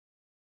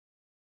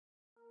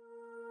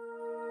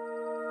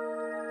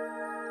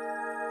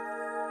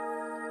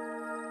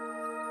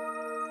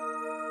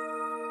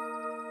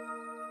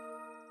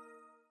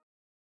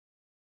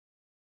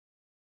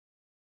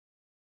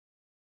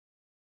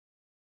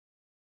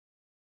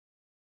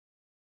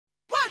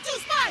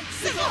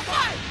spike, single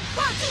fight.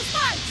 1, 2,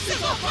 spike,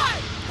 single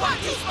fight. 1,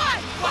 2,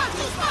 spike, 1, 2,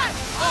 spike.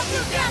 All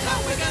together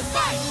we can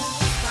fight.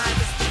 Spike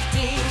is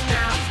 15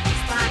 now.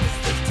 Spike is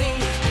 15.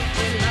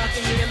 We're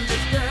knocking in the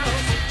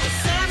girls. The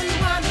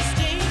 7-1 is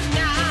team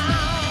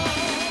now.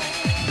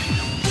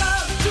 Go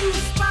to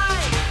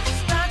spike.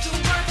 Start to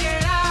work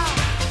it out.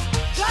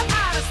 Jump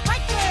out of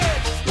spike it.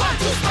 1,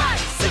 2,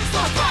 spike, 6,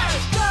 4,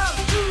 5. Go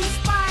to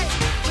spike.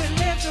 We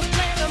live to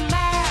play the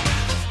match.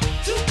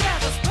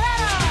 Together's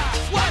better.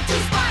 1, 2,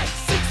 spike,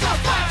 6, 4,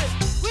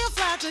 5. We'll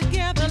fly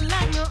together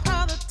like no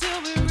other till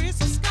we reach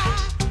the sky.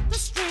 The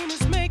stream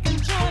is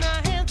making join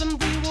our hands and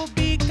we will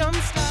become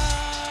stars.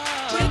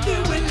 We're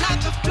doing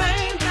like a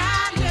flame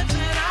that lives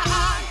in our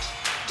heart.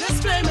 This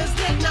flame is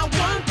lit now.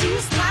 1, 2,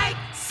 spike,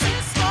 6,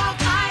 4,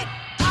 5.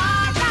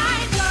 All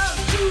right, go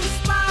to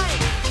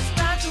spike.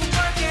 Start to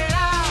work it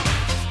out.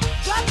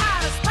 Jump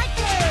out of spike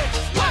it.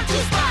 1,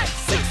 2, spike,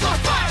 6, 4,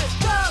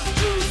 5. Go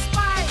to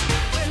spike.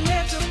 We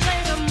live to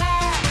play the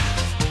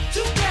match.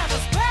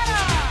 Together's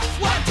better.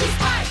 1, 2,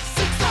 spike,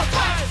 6, 4,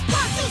 5.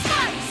 1, 2,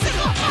 spike, 6,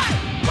 4,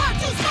 5. 1,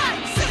 2,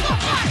 spike, 6,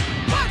 4, 5.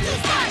 1, 2,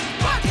 spike,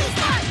 1, 2,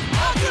 spike.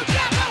 All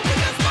together we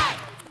can spike.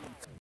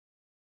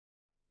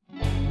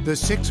 The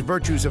 6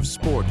 virtues of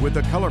sport with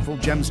the colorful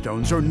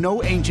gemstones are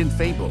no ancient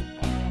fable,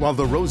 while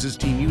the Roses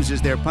team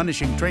uses their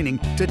punishing training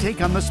to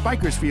take on the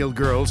Spikersfield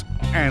girls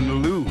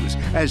and lose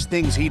as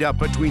things heat up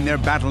between their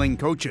battling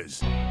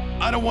coaches.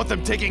 I don't want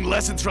them taking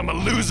lessons from a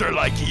loser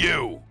like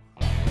you.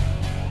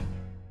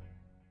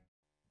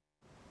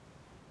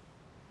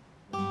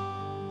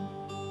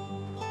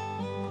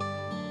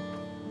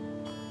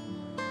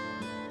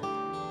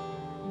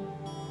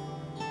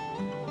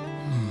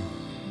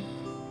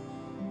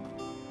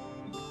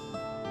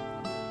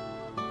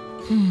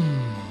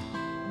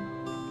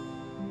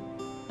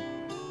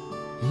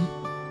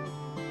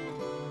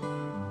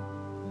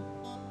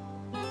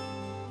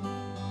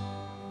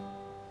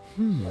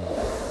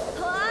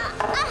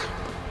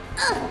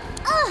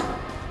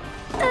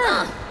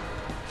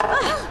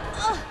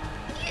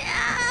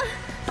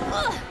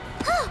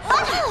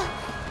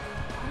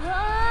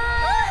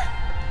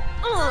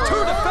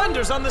 Two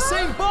defenders on the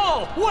same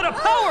ball! What a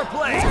power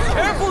play!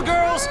 Careful,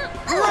 girls!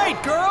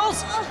 Great,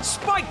 girls!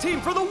 Spike team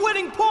for the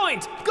winning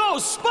point! Go,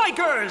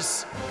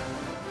 Spikers!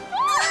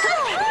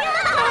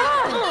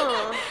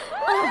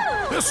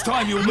 This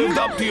time you lived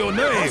up to your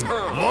name.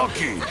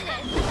 Lucky.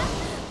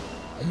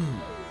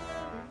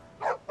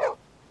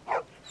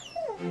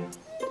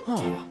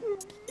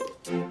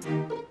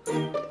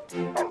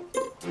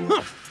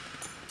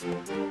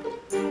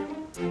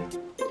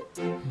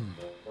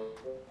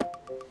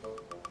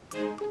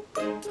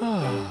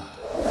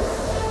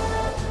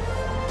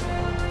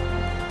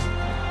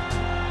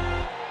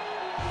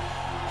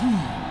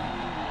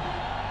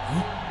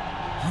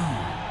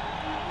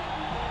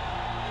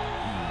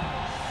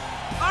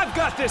 I've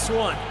got this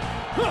one!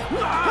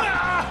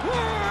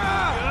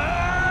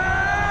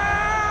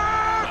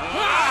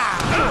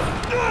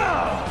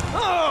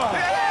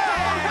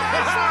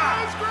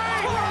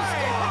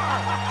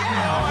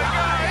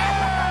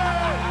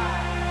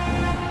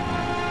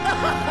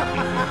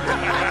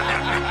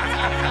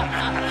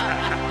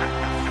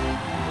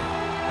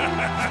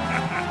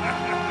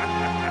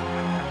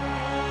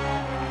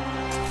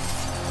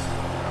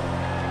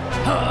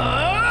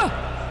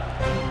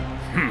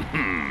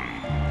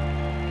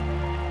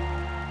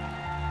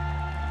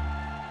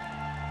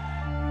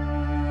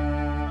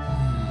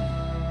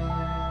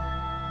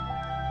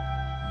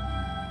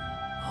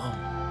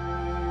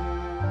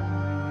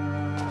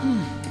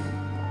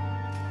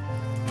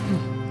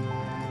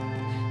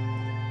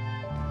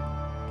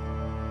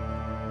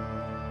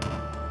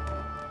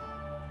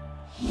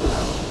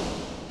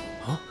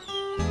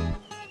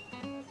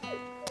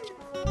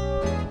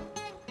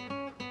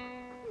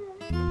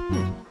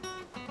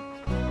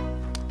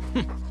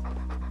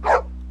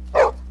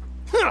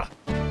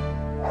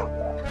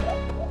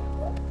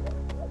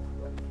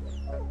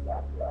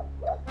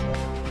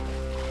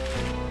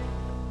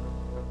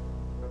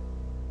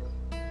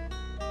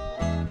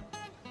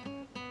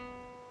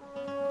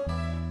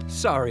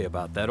 Sorry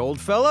about that, old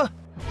fella.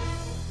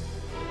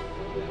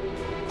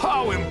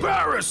 How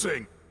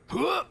embarrassing!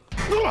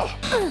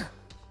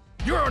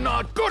 You're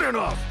not good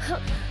enough!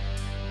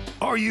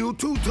 Are you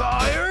too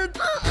tired?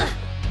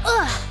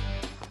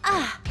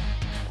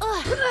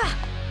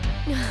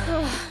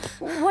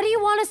 What do you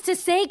want us to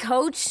say,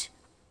 Coach?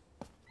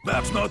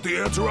 That's not the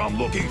answer I'm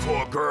looking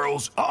for,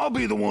 girls. I'll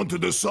be the one to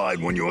decide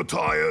when you're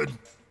tired.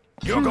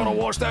 You're gonna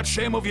wash that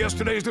shame of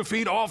yesterday's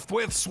defeat off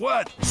with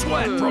sweat.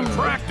 Sweat from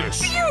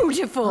practice.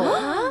 Beautiful!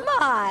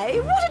 My,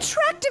 what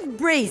attractive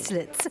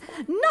bracelets!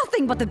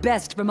 Nothing but the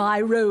best for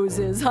my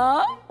roses,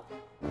 huh?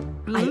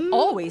 I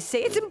always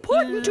say it's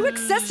important to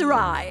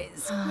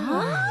accessorize.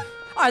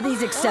 Are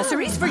these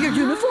accessories for your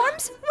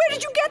uniforms? Where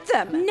did you get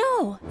them?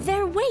 No,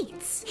 they're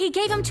weights. He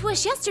gave them to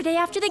us yesterday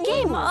after the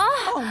game.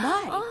 Oh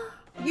my.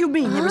 You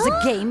mean there was a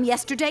game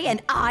yesterday and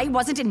I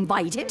wasn't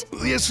invited?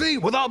 You see,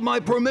 without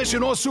my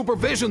permission or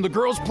supervision, the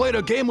girls played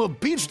a game of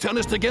beach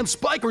tennis against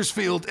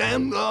Spikersfield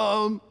and,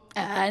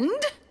 And?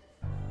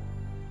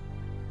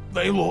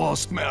 They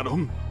lost,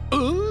 madam.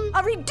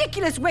 A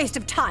ridiculous waste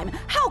of time.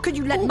 How could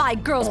you let my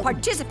girls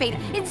participate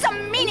in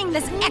some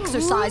meaningless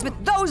exercise with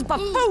those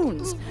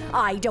buffoons?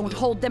 I don't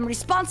hold them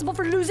responsible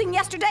for losing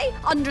yesterday,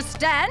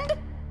 understand?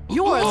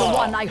 You're the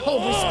one I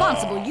hold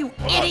responsible, you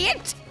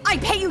idiot! I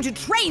pay you to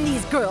train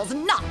these girls,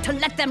 not to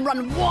let them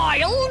run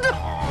wild!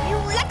 You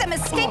let them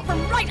escape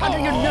from right under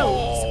your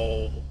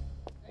nose!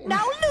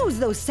 Now lose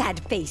those sad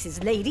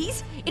faces,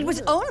 ladies. It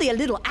was only a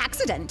little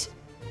accident.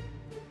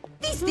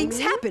 These things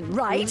happen,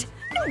 right?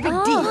 No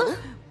big deal.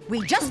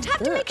 We just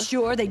have to make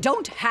sure they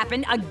don't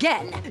happen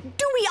again.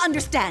 Do we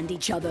understand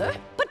each other?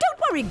 But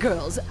don't worry,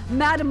 girls.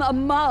 Madam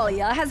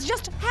Amalia has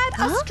just had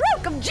a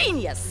stroke of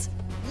genius.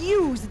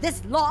 Use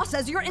this loss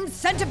as your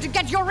incentive to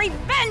get your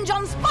revenge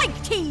on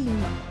Spike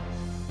Team.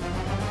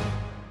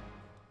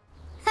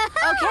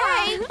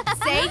 Okay,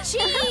 say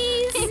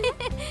cheese.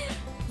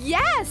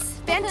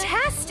 Yes,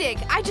 fantastic.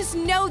 I just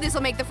know this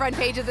will make the front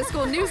page of the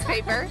school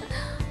newspaper.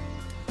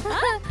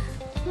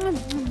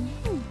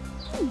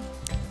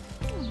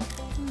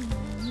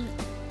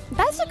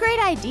 That's a great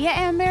idea,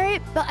 Anne Mary,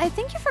 but I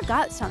think you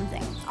forgot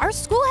something. Our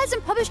school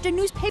hasn't published a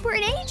newspaper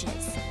in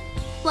ages.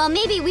 Well,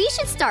 maybe we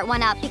should start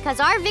one up because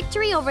our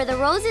victory over the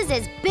Roses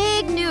is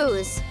big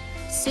news.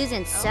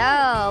 Susan's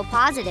so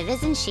positive,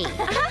 isn't she?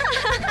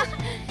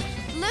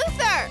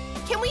 Luther,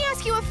 can we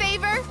ask you a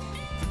favor?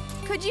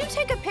 Could you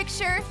take a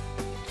picture?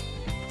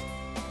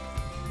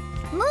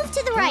 Move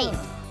to the right.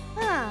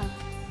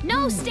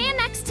 No, stand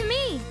next to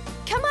me.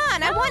 Come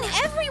on, I want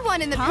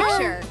everyone in the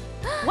picture.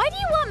 Why do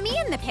you want me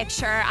in the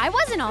picture? I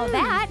wasn't all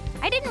that.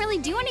 I didn't really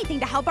do anything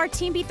to help our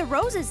team beat the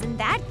Roses in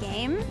that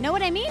game. Know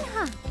what I mean?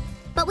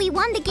 But we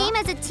won the game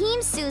as a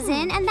team,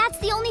 Susan, and that's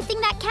the only thing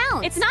that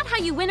counts. It's not how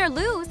you win or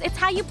lose, it's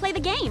how you play the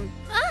game.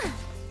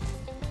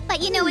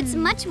 But you know, it's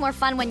much more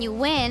fun when you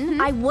win.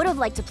 I would have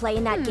liked to play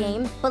in that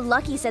game, but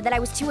Lucky said that I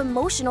was too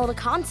emotional to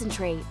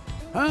concentrate.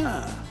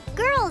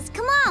 Girls,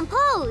 come on,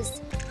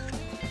 pose.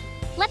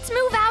 Let's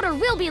move out or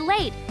we'll be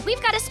late.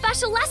 We've got a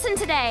special lesson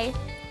today.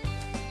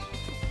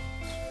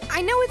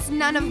 I know it's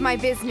none of my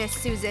business,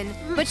 Susan,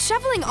 but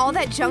shoveling all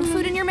that junk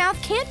food in your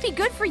mouth can't be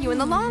good for you in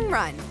the long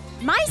run.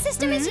 My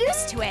system is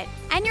used to it.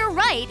 And you're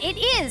right, it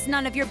is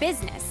none of your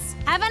business.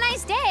 Have a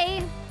nice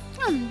day.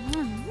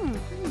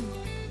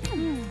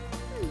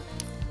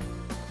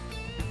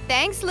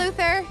 Thanks,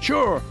 Luther.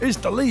 Sure, it's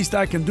the least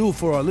I can do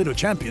for our little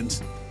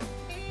champions.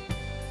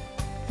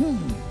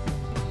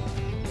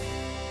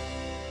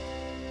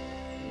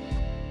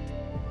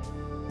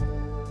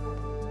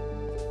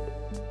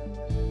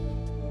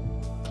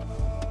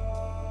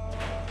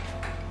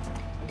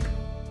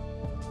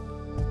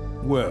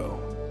 Well,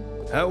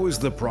 how is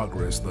the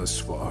progress thus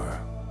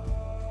far?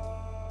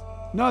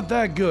 Not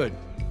that good.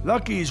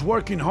 Lucky is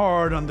working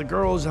hard and the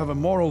girls have a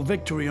moral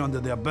victory under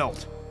their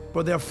belt.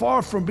 But they're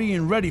far from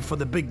being ready for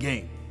the big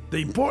game. The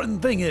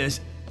important thing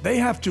is, they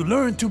have to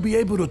learn to be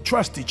able to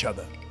trust each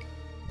other.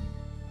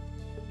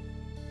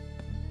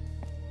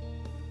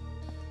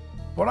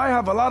 But I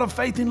have a lot of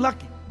faith in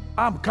Lucky.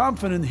 I'm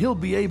confident he'll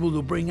be able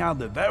to bring out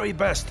the very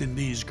best in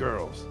these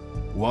girls.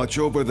 Watch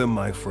over them,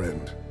 my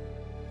friend.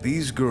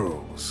 These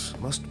girls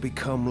must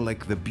become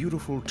like the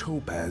beautiful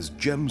topaz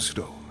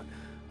gemstone,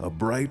 a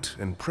bright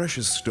and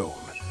precious stone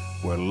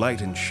where light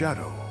and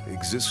shadow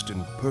exist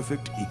in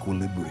perfect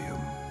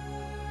equilibrium.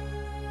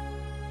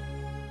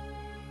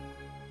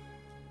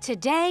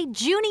 Today,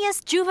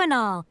 Junius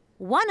Juvenal,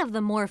 one of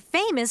the more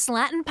famous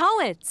Latin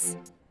poets.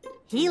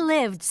 He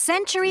lived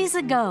centuries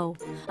ago.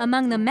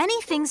 Among the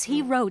many things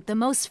he wrote, the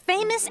most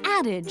famous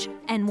adage,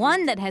 and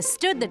one that has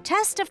stood the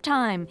test of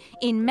time,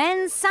 in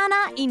mens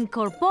sana in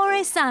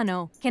corpore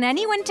sano. Can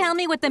anyone tell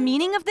me what the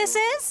meaning of this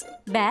is?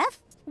 Beth?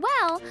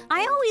 Well,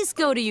 I always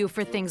go to you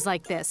for things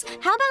like this.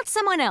 How about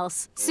someone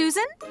else?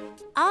 Susan?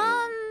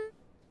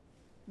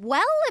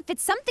 Well, if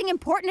it's something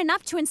important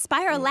enough to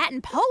inspire a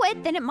Latin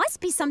poet, then it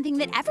must be something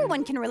that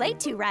everyone can relate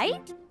to,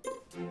 right?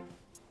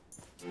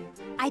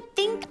 I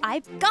think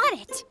I've got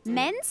it.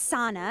 Mens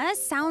sana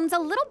sounds a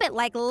little bit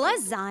like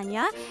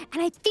lasagna,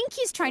 and I think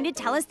he's trying to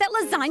tell us that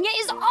lasagna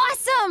is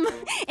awesome!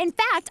 In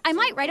fact, I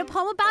might write a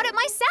poem about it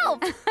myself.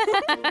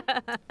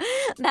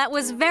 That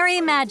was very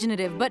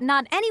imaginative, but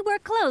not anywhere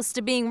close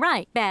to being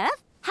right.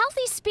 Beth?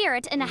 Healthy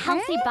spirit in a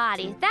healthy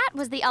body. That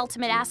was the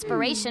ultimate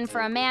aspiration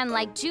for a man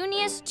like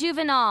Junius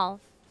Juvenal.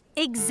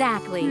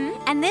 Exactly.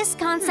 And this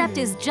concept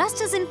is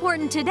just as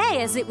important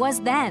today as it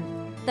was then.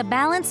 The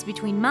balance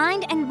between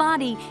mind and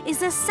body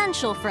is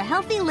essential for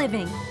healthy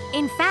living.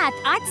 In fact,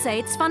 I'd say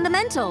it's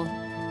fundamental.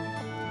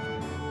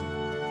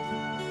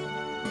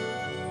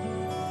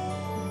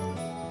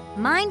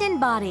 Mind and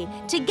body,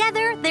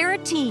 together they're a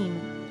team.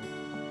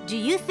 Do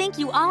you think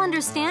you all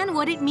understand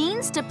what it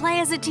means to play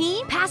as a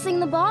team? Passing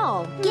the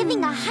ball,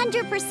 giving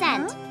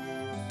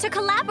 100%. To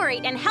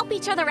collaborate and help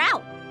each other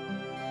out.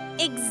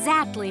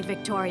 Exactly,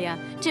 Victoria.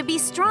 To be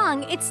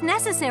strong, it's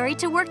necessary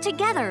to work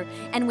together.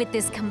 And with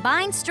this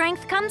combined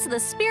strength comes the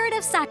spirit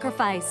of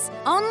sacrifice.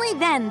 Only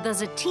then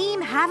does a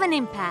team have an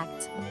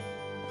impact.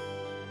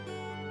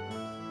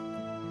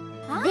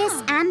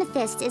 This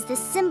amethyst is the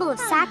symbol of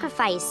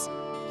sacrifice.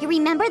 You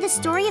remember the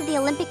story of the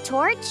Olympic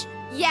torch?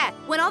 Yeah,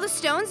 when all the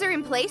stones are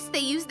in place, they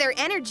use their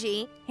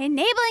energy,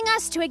 enabling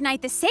us to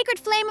ignite the sacred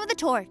flame of the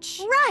torch.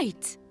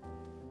 Right!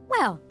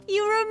 Well,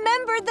 you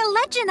remembered the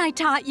legend I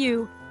taught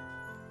you.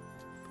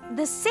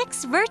 The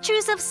 6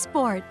 virtues of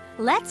sport.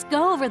 Let's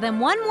go over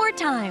them one more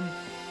time.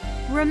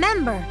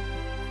 Remember,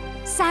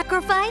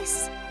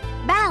 sacrifice,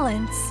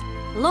 balance,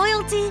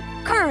 loyalty,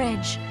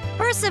 courage,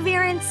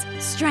 perseverance,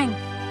 strength.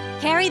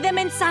 Carry them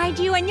inside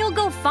you and you'll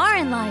go far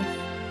in life.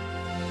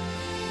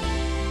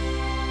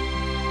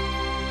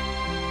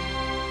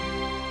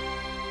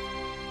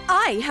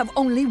 I have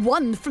only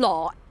one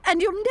flaw,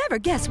 and you'll never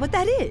guess what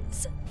that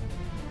is.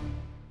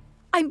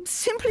 I'm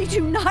simply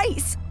too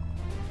nice.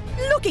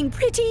 Looking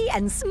pretty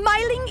and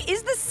smiling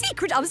is the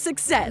secret of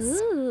success.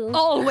 Ooh.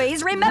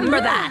 Always remember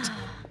that.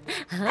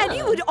 And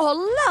you would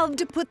all love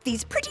to put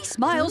these pretty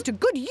smiles to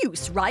good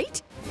use,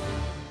 right?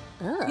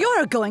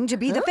 You're going to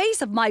be the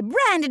face of my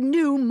brand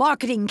new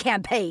marketing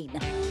campaign.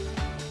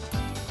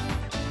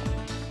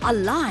 A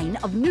line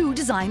of new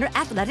designer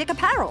athletic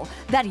apparel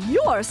that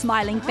your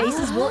smiling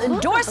faces will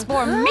endorse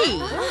for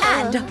me.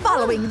 And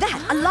following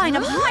that, a line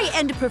of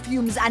high-end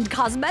perfumes and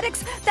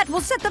cosmetics that will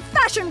set the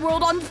fashion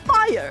world on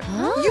fire.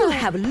 You'll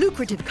have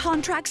lucrative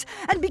contracts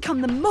and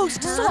become the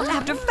most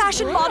sought-after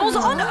fashion models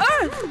on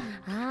Earth.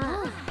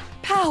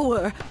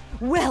 Power,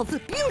 wealth,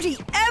 beauty,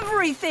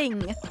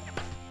 everything.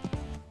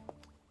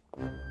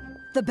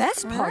 The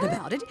best part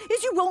about it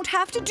is you won't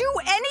have to do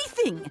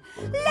anything.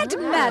 Let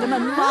Madame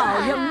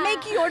Amalia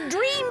make your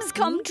dreams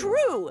come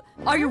true.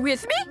 Are you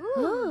with me?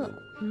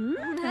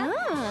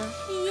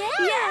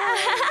 Yeah.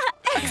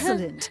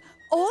 Excellent.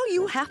 All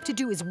you have to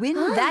do is win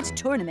that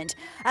tournament,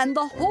 and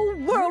the whole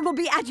world will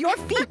be at your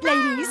feet,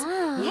 ladies.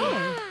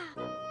 Yeah.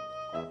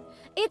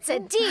 It's a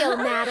deal,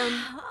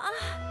 madam.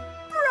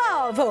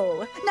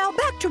 Bravo! Now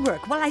back to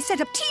work while I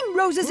set up Team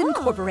Roses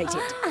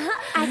Incorporated.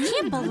 I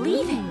can't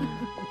believe it.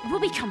 We'll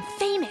become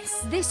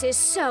famous. This is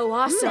so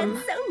awesome.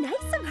 That's so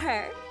nice of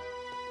her.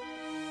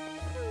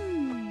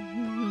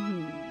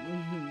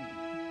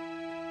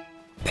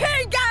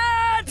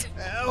 Pigot!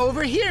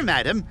 Over here,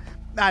 madam.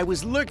 I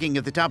was lurking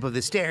at the top of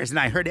the stairs and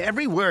I heard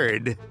every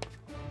word.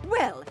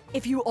 Well,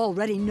 if you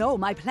already know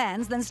my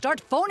plans, then start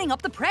phoning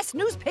up the press,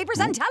 newspapers,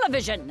 and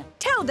television.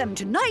 Tell them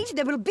tonight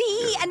there will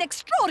be an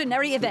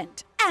extraordinary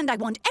event. And I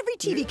want every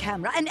TV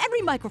camera and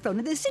every microphone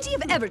in the city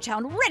of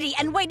Evertown ready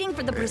and waiting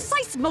for the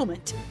precise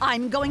moment.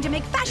 I'm going to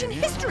make fashion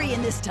history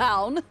in this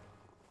town.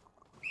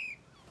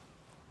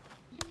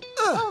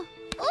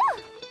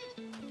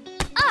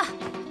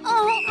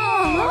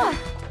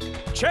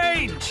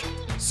 Change!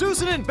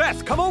 Susan and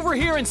Beth, come over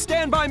here and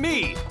stand by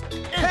me.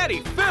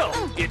 Patty, Phil,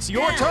 it's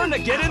your turn to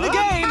get in the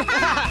game.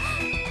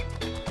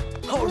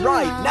 All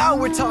right, now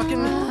we're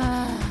talking.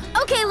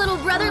 Okay, little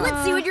brother,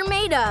 let's see what you're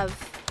made of.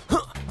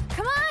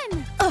 Come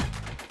on!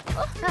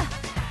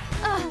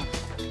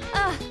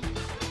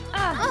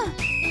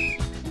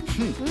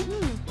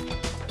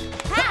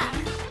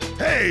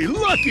 Hey,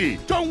 Lucky!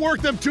 Don't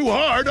work them too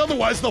hard,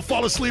 otherwise they'll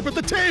fall asleep at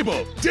the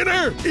table.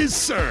 Dinner is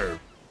served.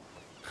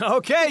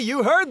 Okay,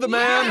 you heard the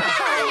man.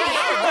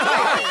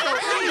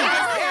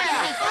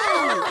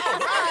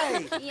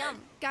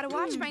 Gotta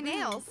watch my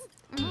nails.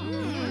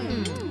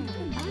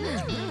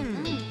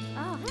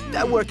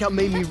 That workout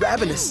made me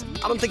ravenous.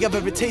 I don't think I've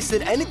ever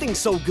tasted anything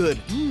so good.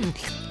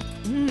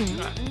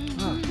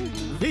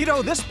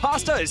 Vito, this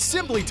pasta is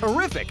simply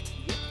terrific.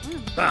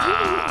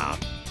 Ah.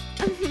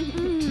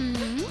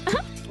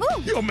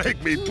 You'll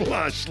make me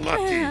blush,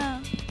 Lucky.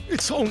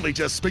 It's only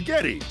just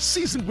spaghetti,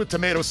 seasoned with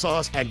tomato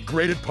sauce and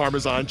grated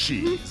Parmesan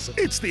cheese.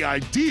 It's the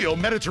ideal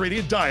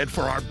Mediterranean diet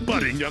for our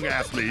budding young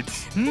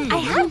athletes. I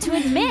have to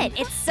admit,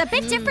 it's a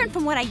bit different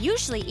from what I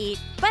usually eat,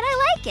 but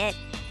I like it.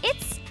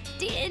 It's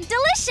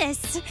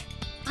delicious.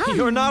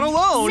 You're not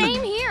alone.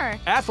 Same here.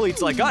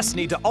 Athletes like us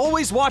need to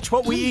always watch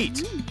what we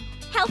eat.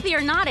 Healthy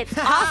or not, it's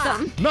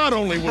awesome. Not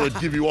only will it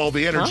give you all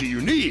the energy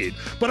you need,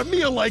 but a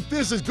meal like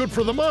this is good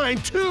for the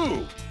mind,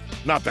 too.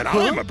 Not that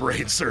I'm a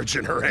brain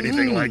surgeon or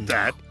anything like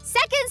that.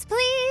 Seconds,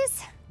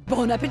 please.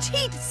 Bon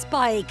appetit,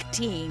 Spike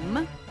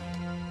team.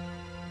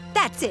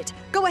 That's it.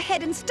 Go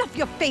ahead and stuff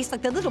your face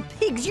like the little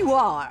pigs you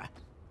are.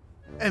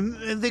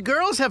 The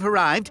girls have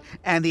arrived,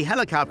 and the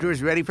helicopter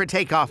is ready for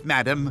takeoff,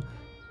 madam.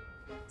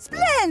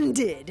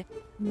 Splendid!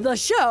 The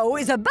show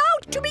is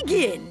about to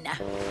begin.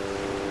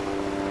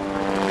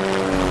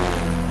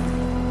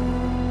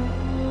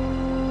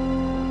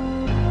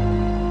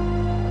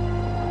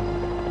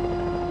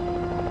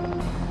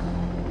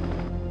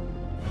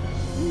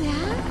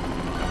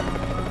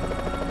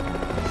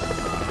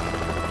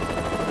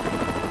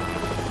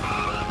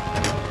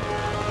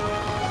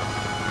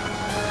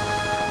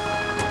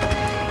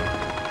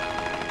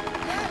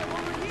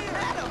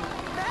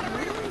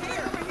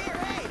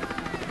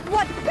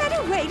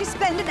 Way to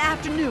spend an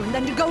afternoon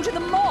than to go to the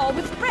mall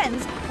with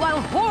friends while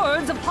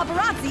hordes of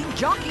paparazzi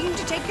jockey you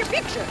to take your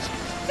pictures.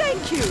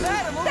 Thank you.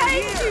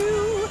 Thank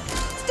you.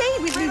 Stay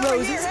with me,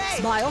 Roses.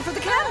 Smile for the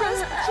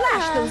cameras.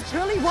 Flash those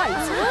pearly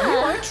whites.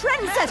 You're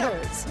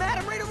trendsetters.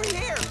 Madam, right over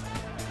here.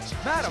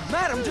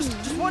 Madam, just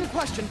one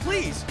question,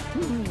 please.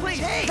 Please,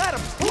 hey,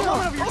 madam, a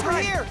moment of your time. Over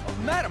here.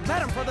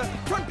 Madam, for the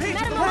front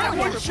page of the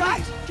One shot.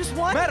 please. Just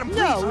one. Madam, please.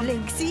 No,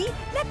 Lynxie.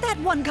 Let that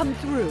one come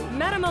through.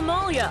 Madam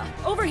Amalia,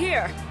 over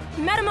here.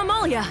 Madam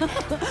Amalia.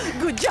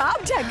 Good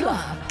job, Tekla.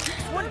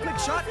 One quick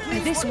shot,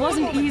 please. This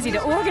wasn't easy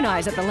to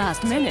organize at the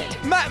last minute.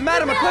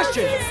 Madam, a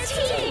question.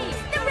 Tea!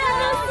 The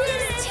rose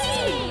is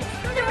tea!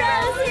 The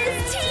rose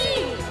is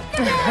tea!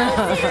 The rose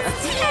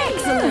is tea!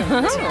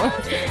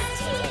 Excellent. The rose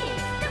is tea!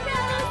 The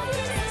rose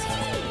is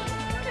tea!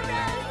 The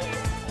rose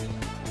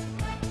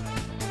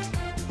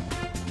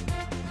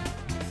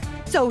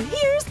is... So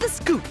here's the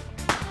scoop.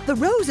 The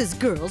Roses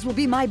girls will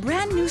be my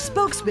brand new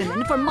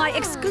spokeswomen for my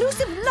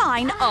exclusive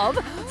line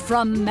of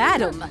From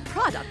Madam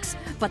products.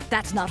 But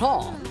that's not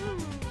all.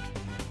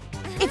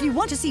 If you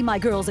want to see my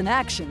girls in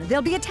action,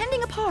 they'll be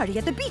attending a party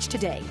at the beach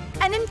today.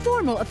 An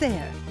informal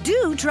affair.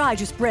 Do try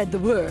to spread the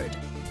word.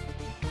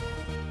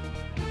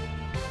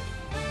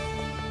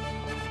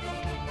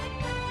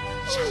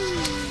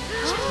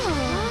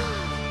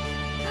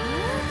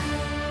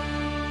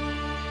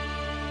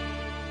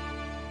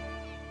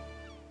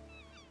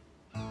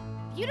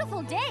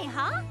 Beautiful day,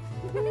 huh?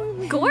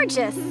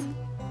 Gorgeous.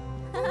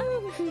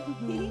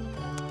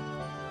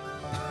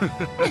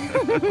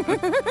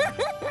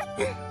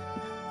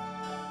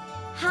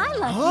 Hi,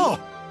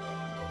 Lucky.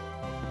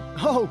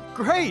 Oh,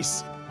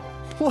 Grace.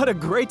 What a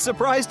great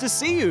surprise to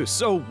see you.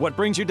 So what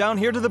brings you down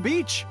here to the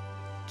beach?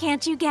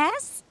 Can't you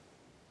guess?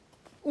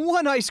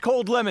 One ice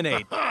cold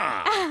lemonade.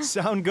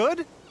 Sound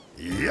good?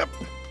 Yep.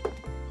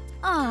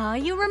 Aw,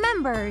 you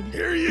remembered.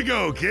 Here you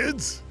go,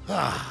 kids.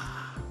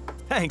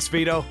 Thanks,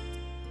 Vito.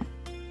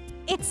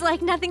 It's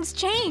like nothing's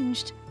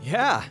changed.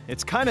 Yeah,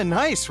 it's kind of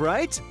nice,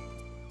 right?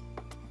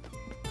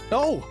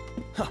 Oh,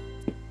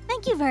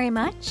 Thank you very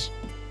much.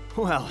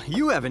 well,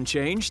 you haven't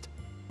changed.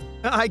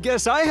 I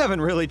guess I haven't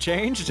really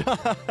changed.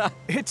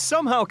 It's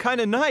somehow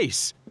kind of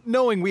nice,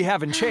 knowing we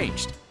haven't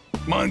changed.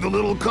 Mind a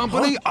little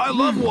company? I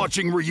love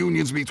watching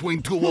reunions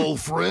between two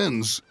old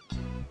friends.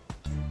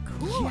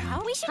 Cool.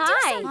 We should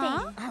Hi. do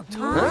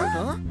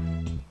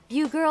something.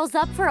 You girls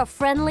up for a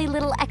friendly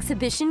little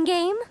exhibition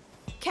game?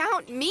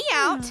 Count me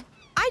out.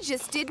 I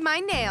just did my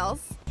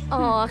nails.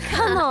 Oh,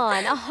 come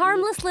on. A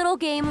harmless little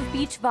game of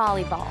beach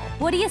volleyball.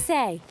 What do you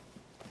say?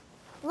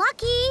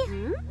 Lucky!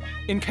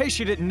 In case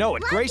you didn't know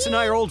it, Grace and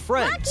I are old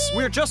friends.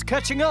 We're just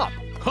catching up.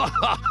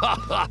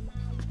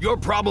 Your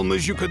problem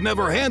is you could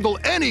never handle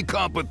any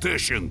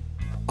competition.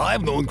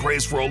 I've known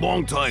Grace for a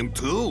long time,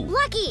 too.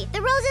 Lucky,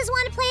 the Roses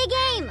want to play a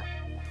game.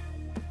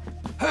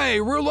 Hey,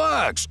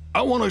 relax.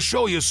 I want to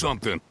show you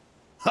something.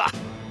 Ha!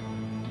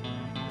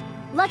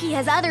 Lucky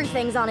has other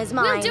things on his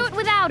mind. We'll do it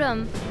without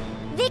him.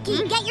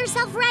 Vicky, get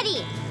yourself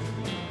ready.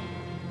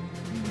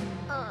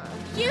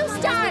 You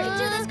started.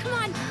 Do this. Come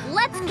on.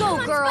 Let's go,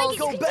 girls.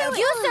 Go, Bev.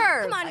 You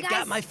serve. Come on, I guys.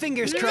 got my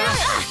fingers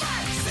crossed.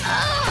 Come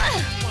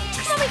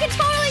on, we can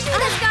totally do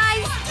this,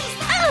 guys.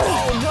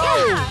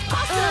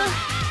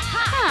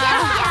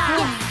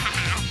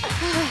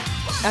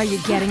 Are you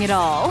getting it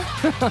all?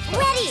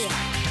 Ready.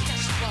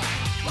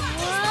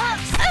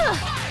 Come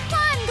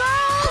on,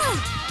 girls.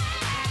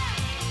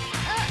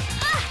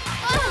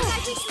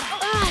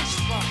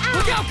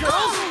 Look out,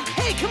 girls!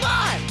 Hey, come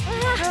on!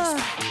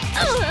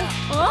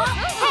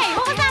 Hey,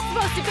 what was that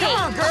supposed to be? Come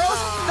on, girls!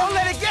 Don't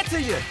let it get to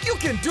you! You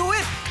can do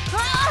it!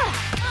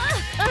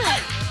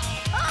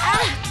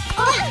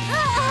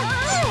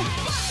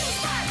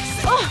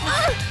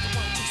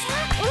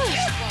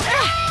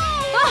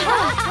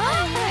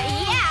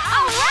 Yeah,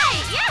 all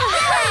right. Yeah.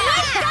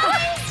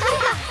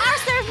 Our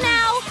serve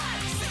now.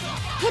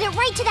 Hit it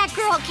right to that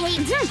girl,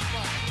 Kate.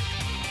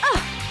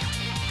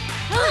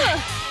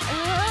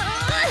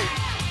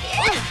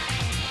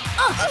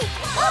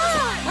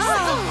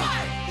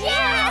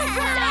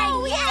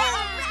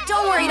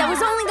 Don't worry, that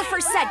was only the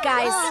first set,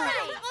 guys.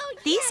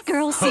 These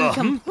girls seem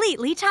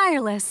completely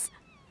tireless.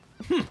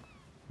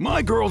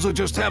 My girls are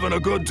just having a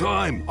good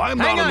time. I'm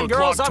Hang not on, on the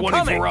girls, clock I'm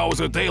 24 coming. hours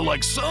a day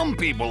like some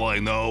people I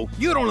know.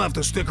 You don't have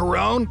to stick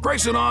around.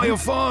 Grace and I are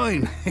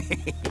fine.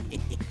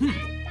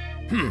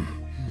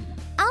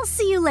 I'll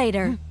see you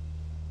later.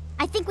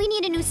 I think we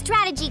need a new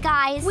strategy,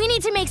 guys. We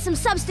need to make some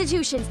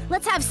substitutions.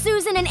 Let's have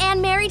Susan and Anne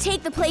Mary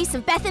take the place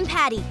of Beth and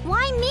Patty.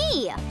 Why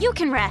me? You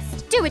can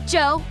rest. Do it,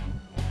 Joe.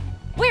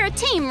 We're a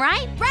team,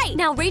 right? Right.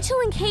 Now Rachel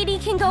and Katie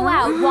can go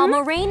out while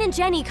Moraine and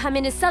Jenny come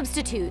in as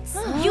substitutes.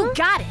 You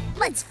got it.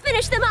 Let's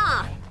finish them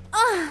off.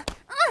 Oh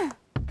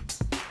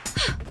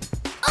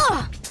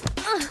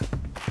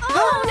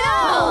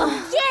no!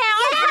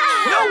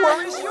 Yeah! No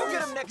worries, you'll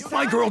get them next time.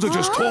 My girls are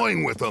just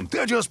toying with them.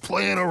 They're just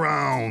playing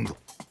around.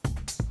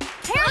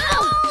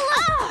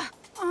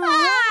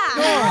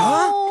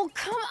 Oh,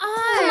 come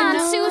on. Come on,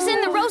 Susan.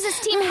 The Roses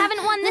team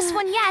haven't won this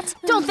one yet.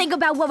 Don't think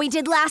about what we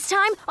did last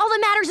time. All that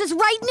matters is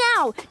right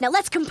now. Now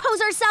let's compose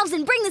ourselves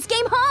and bring this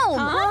game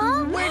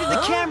home. Where did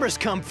the cameras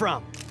come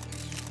from?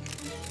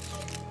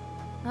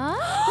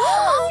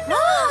 Oh,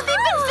 no!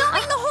 They've been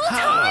filming the whole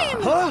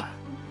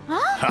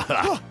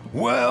time!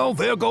 Well,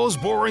 there goes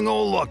boring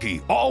old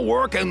Lucky. All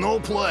work and no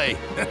play.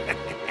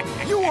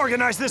 You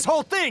organized this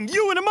whole thing,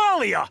 you and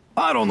Amalia!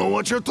 I don't know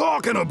what you're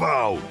talking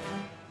about.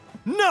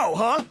 No,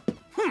 huh?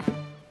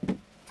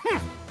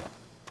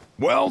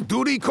 Well,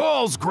 duty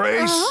calls,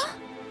 Grace.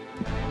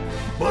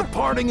 But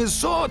parting is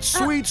such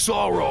sweet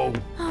sorrow.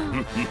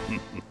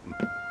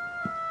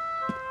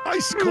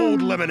 Ice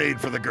cold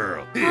lemonade for the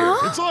girl. Here,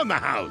 it's on the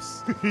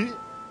house.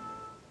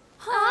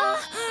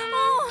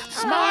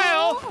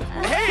 Smile!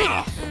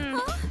 Hey!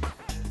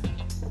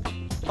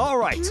 All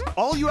right,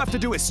 all you have to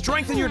do is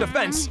strengthen your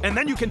defense, and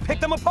then you can pick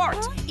them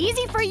apart.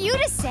 Easy for you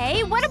to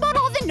say. What about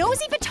all the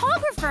nosy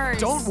photographers?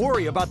 Don't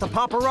worry about the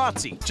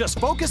paparazzi. Just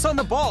focus on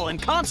the ball and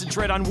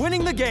concentrate on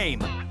winning the game.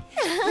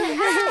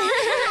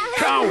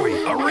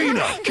 Cowie,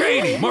 Arena,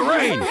 Katie,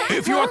 Moraine,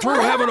 if you're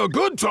through having a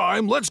good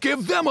time, let's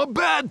give them a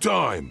bad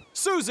time.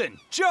 Susan,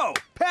 Joe,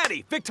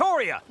 Patty,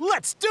 Victoria,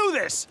 let's do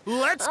this!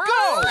 Let's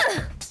go!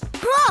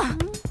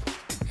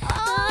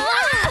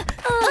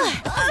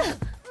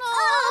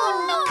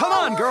 Come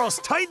on, girls,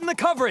 tighten the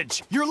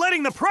coverage. You're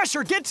letting the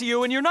pressure get to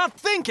you and you're not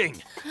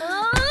thinking.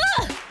 You're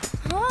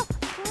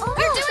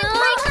doing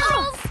great,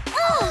 girls!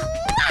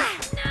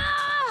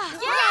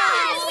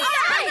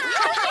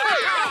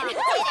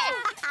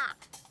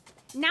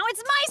 Now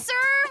it's my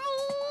serve!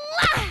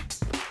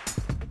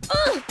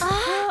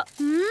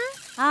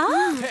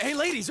 Hey,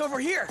 ladies, over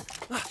here.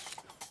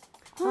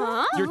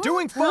 You're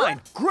doing fine.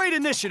 Great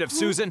initiative,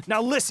 Susan.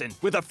 Now listen,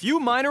 with a few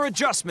minor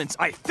adjustments,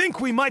 I think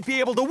we might be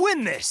able to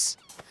win this.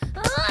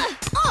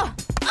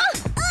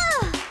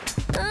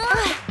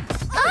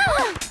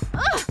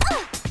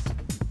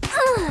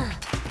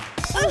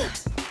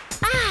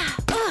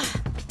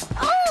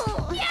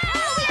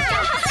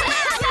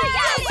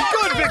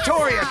 Good,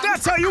 Victoria!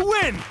 That's how you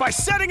win! By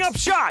setting up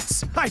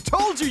shots! I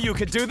told you you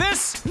could do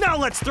this! Now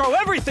let's throw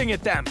everything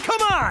at them!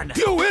 Come on!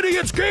 You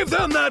idiots gave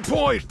them that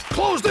point!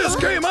 Close this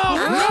game out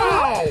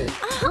now!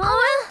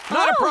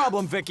 Not a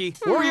problem, Vicky.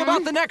 Worry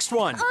about the next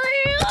one.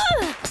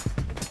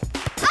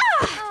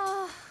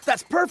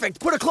 That's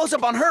perfect. Put a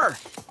close-up on her.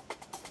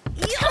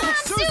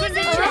 Susan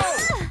and Joe!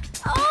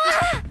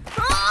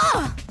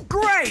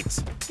 Great!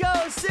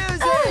 Go, Susan!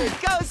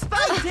 Go,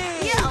 Spike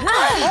Team!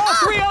 All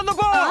three on the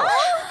ball!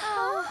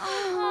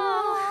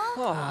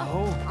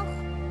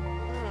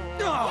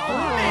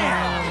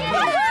 Man!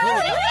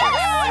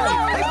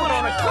 They put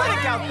on a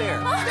clinic out there!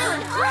 They're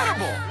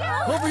incredible!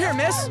 Over here,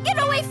 miss! Get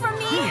away from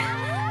me!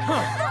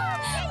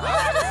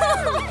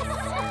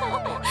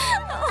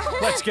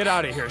 Let's get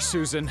out of here,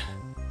 Susan.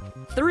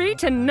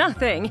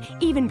 3-0.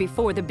 Even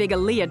before the big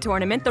Aaliyah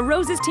tournament, the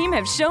Roses team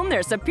have shown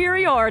their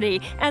superiority.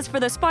 As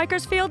for the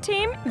Spikersfield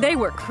team, they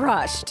were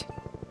crushed.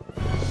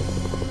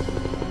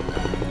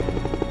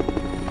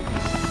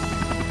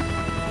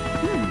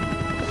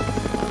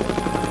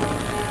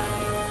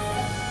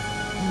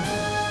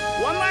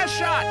 One last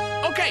shot.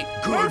 Okay.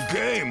 Good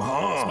game,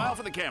 huh? Smile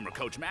for the camera,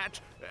 Coach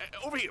Match.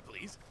 Over here,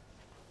 please.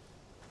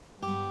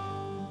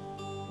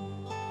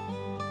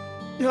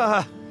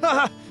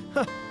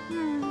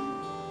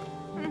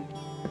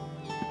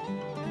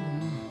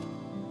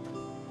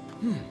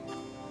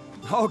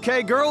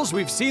 Okay, girls,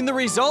 we've seen the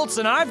results,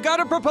 and I've got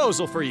a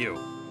proposal for you.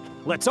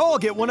 Let's all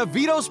get one of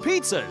Vito's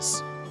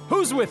pizzas.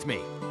 Who's with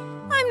me?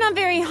 I'm not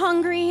very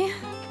hungry.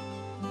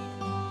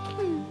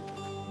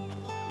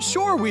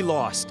 Sure, we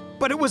lost,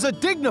 but it was a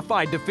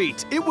dignified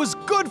defeat. It was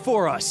good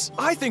for us.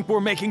 I think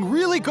we're making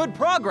really good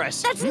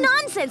progress. That's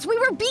nonsense! We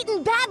were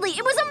beaten badly!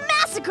 It was a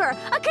massacre!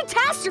 A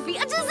catastrophe!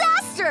 A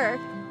disaster!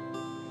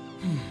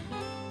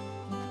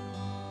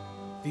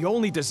 The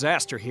only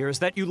disaster here is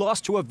that you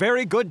lost to a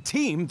very good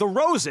team, the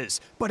Roses.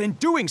 But in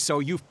doing so,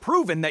 you've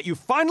proven that you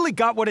finally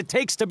got what it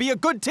takes to be a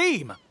good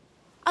team.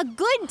 A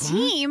good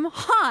team?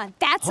 Huh,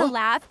 that's a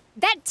laugh.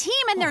 That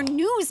team and their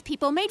news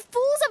people made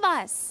fools of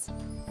us.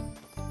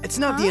 It's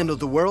not the end of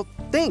the world.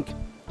 Think.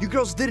 You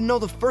girls didn't know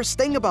the first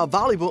thing about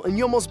volleyball and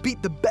you almost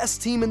beat the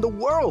best team in the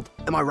world.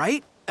 Am I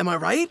right? Am I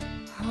right?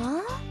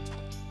 Huh?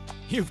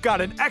 You've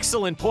got an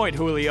excellent point,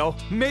 Julio.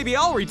 Maybe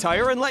I'll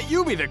retire and let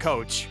you be the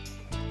coach.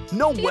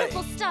 No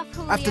Beautiful way. stuff,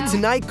 Julio. After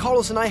tonight,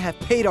 Carlos and I have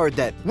paid our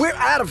debt. We're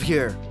out of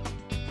here.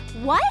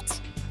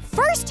 What?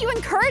 First you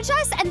encourage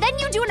us, and then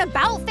you do an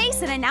about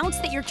face and announce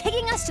that you're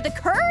kicking us to the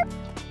curb?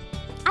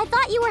 I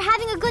thought you were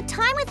having a good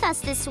time with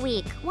us this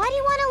week. Why do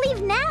you want to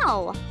leave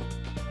now?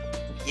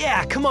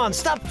 Yeah, come on,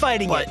 stop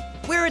fighting it.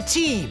 We're a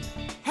team.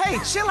 Hey,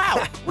 chill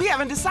out. We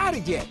haven't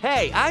decided yet.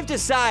 Hey, I've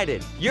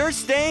decided. You're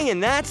staying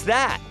and that's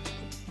that.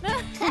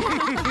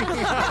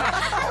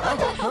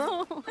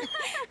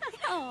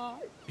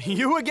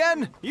 You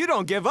again? You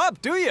don't give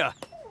up, do you?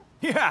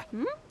 Yeah,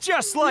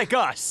 just like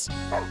us.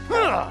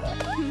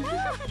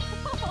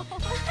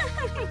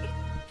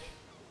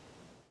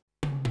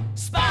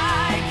 Spike!